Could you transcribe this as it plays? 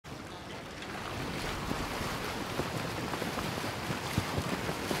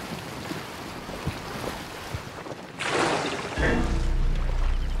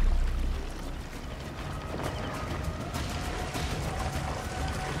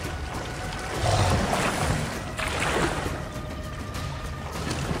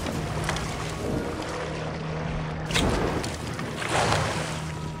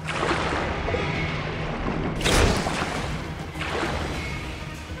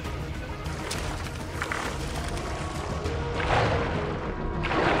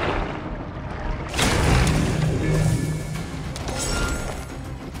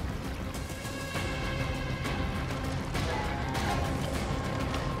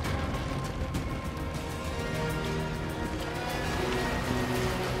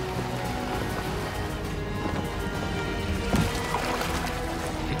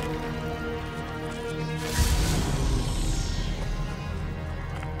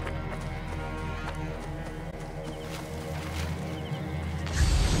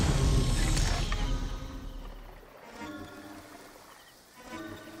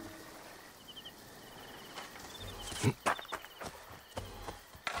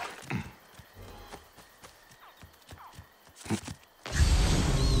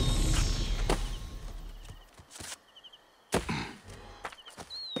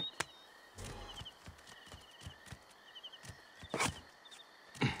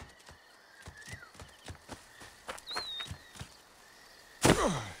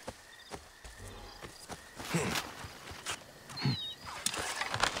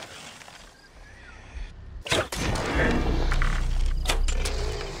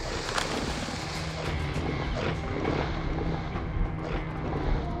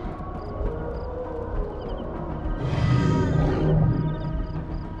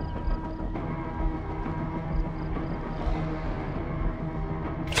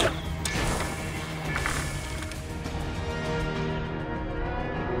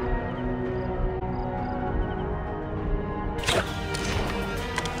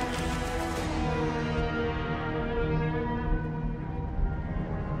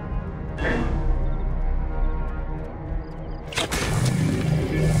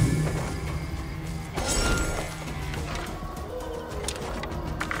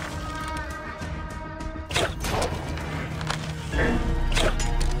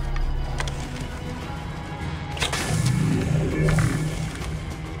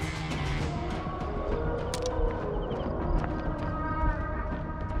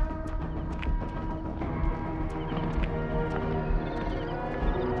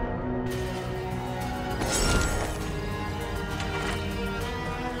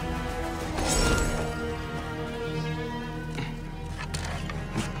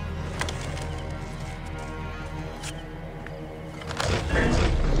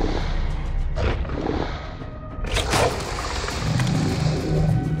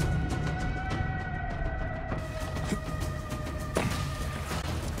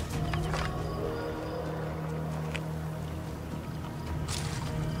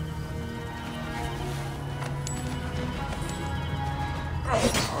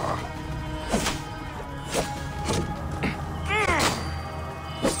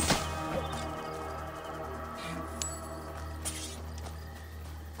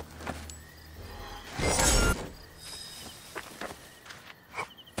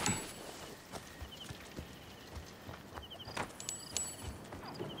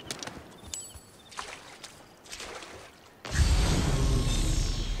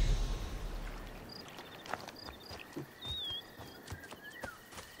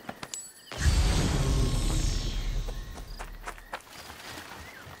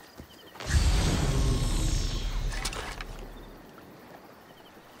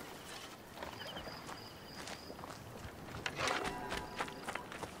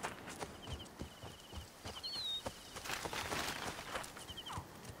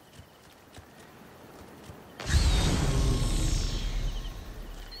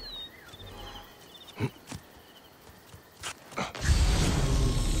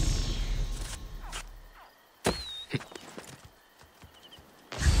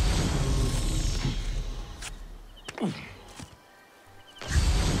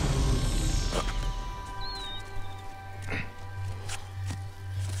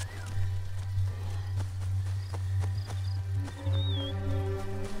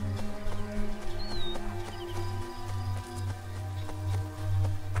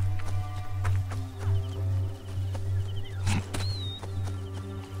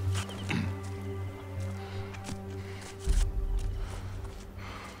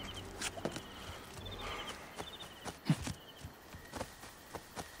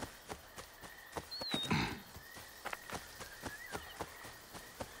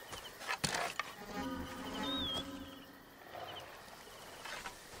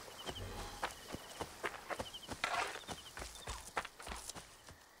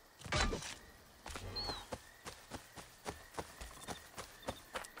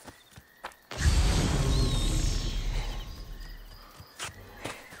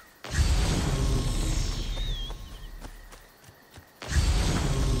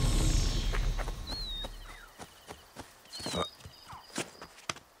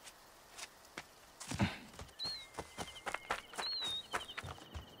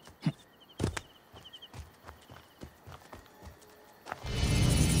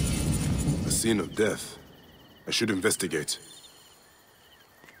Scene of death. I should investigate.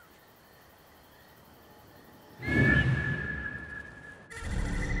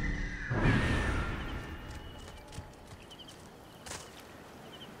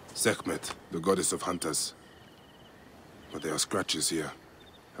 Sekhmet, the goddess of hunters. But there are scratches here,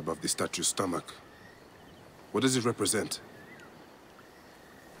 above the statue's stomach. What does it represent?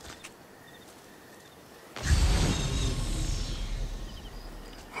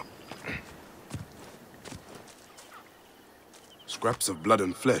 Scraps of blood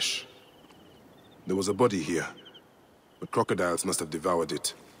and flesh. There was a body here, but crocodiles must have devoured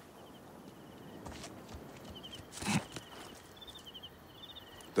it.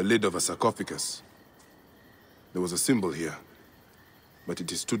 The lid of a sarcophagus. There was a symbol here, but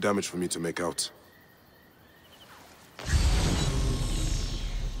it is too damaged for me to make out.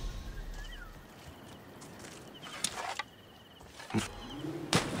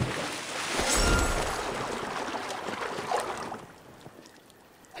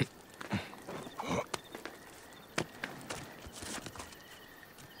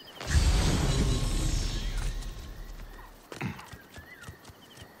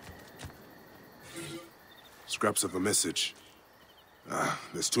 Scraps of a message.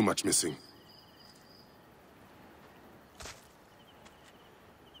 There's too much missing.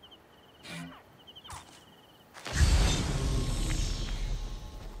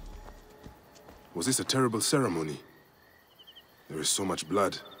 Was this a terrible ceremony? There is so much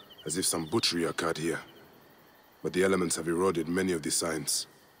blood, as if some butchery occurred here. But the elements have eroded many of the signs.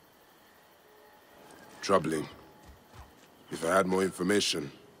 Troubling. If I had more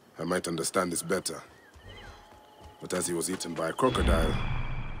information, I might understand this better. But as he was eaten by a crocodile,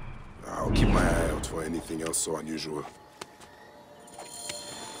 I'll keep my eye out for anything else so unusual.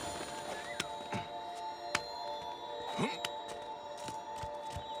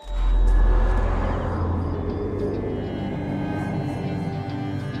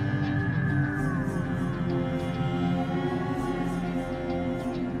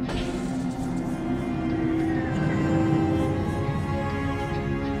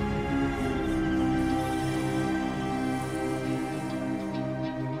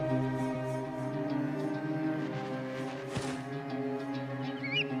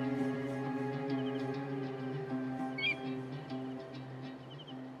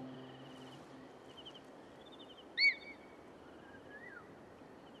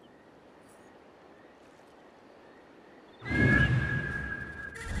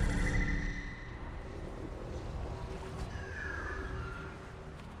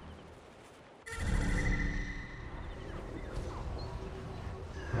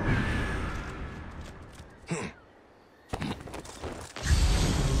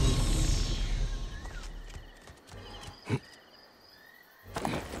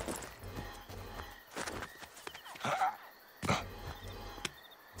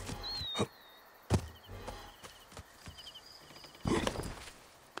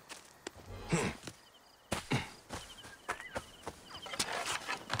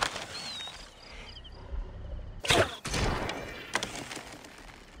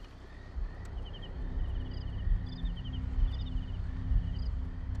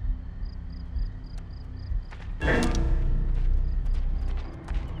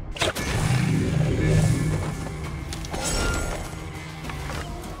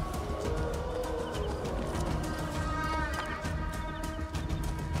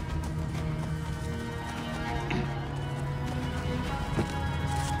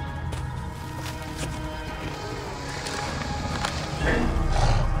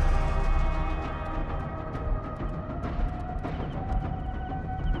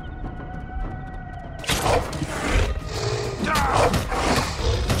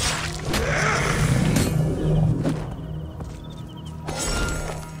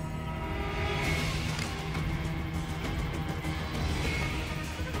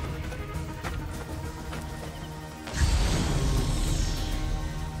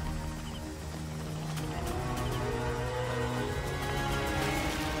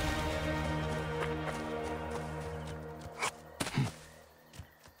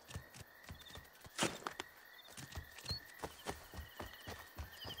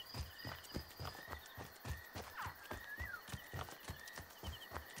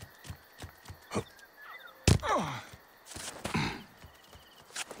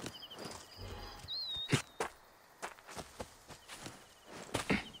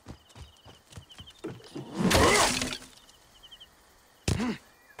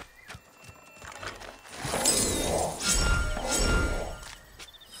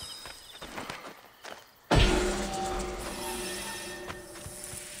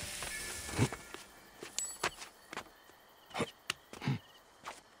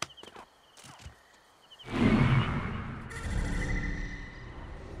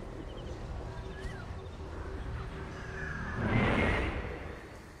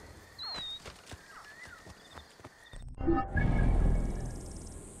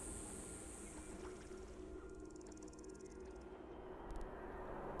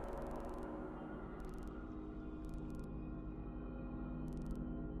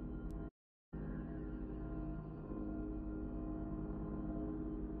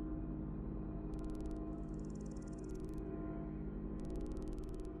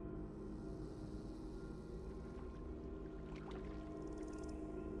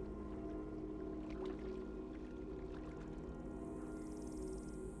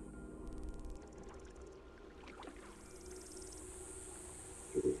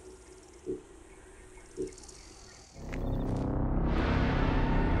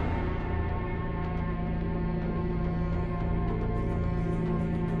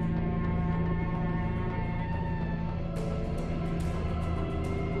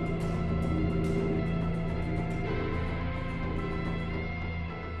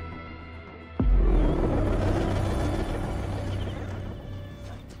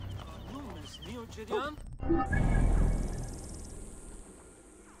 Gideon?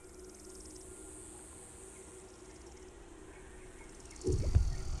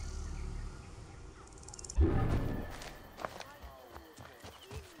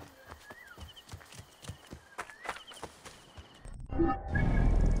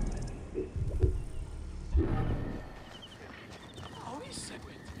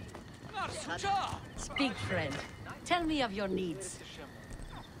 Speak, friend. Tell me of your needs.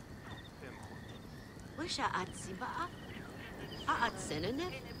 Wisha atsi ba'a? A'at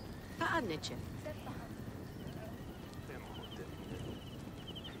senene? Ka'anneche.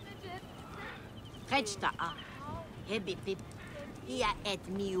 Rechta'a. Hebipip. Ia et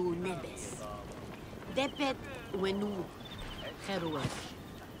miu nebes. Depet wenu. Heruel.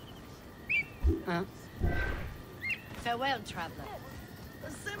 Huh? Farewell, traveler.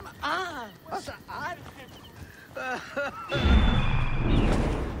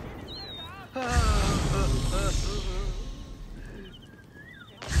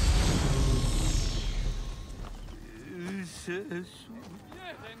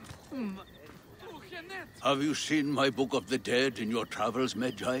 Have you seen my Book of the Dead in your travels,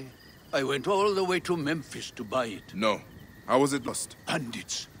 Medjay? I went all the way to Memphis to buy it. No. How was it lost?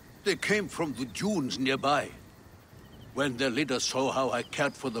 Bandits. They came from the dunes nearby. When their leader saw how I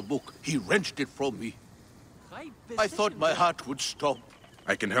cared for the book, he wrenched it from me. I thought my heart would stop.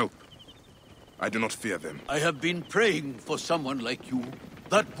 I can help. I do not fear them. I have been praying for someone like you.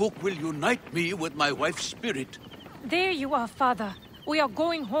 That book will unite me with my wife's spirit. There you are, Father. We are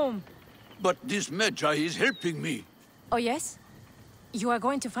going home. But this Medjay is helping me. Oh, yes? You are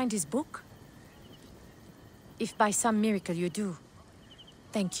going to find his book? If by some miracle you do,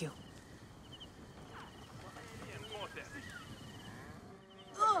 thank you.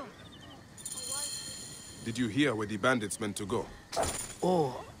 Did you hear where the bandits meant to go?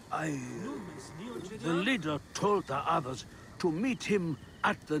 Oh, The leader told the others to meet him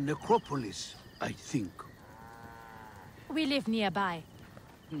at the necropolis, I think. We live nearby.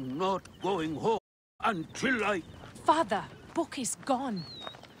 Not going home until I... Father, book is gone.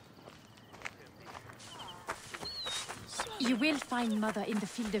 You will find Mother in the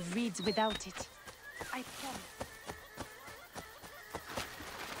field of reeds without it. I promise.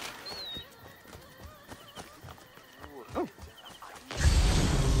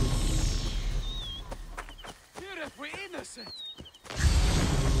 Here if we're innocent.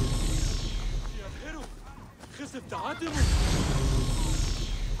 يا خيرو خسف تعدموا.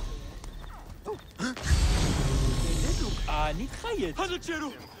 هذا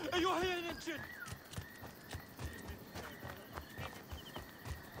تشيرو. أيوه هي ننشن.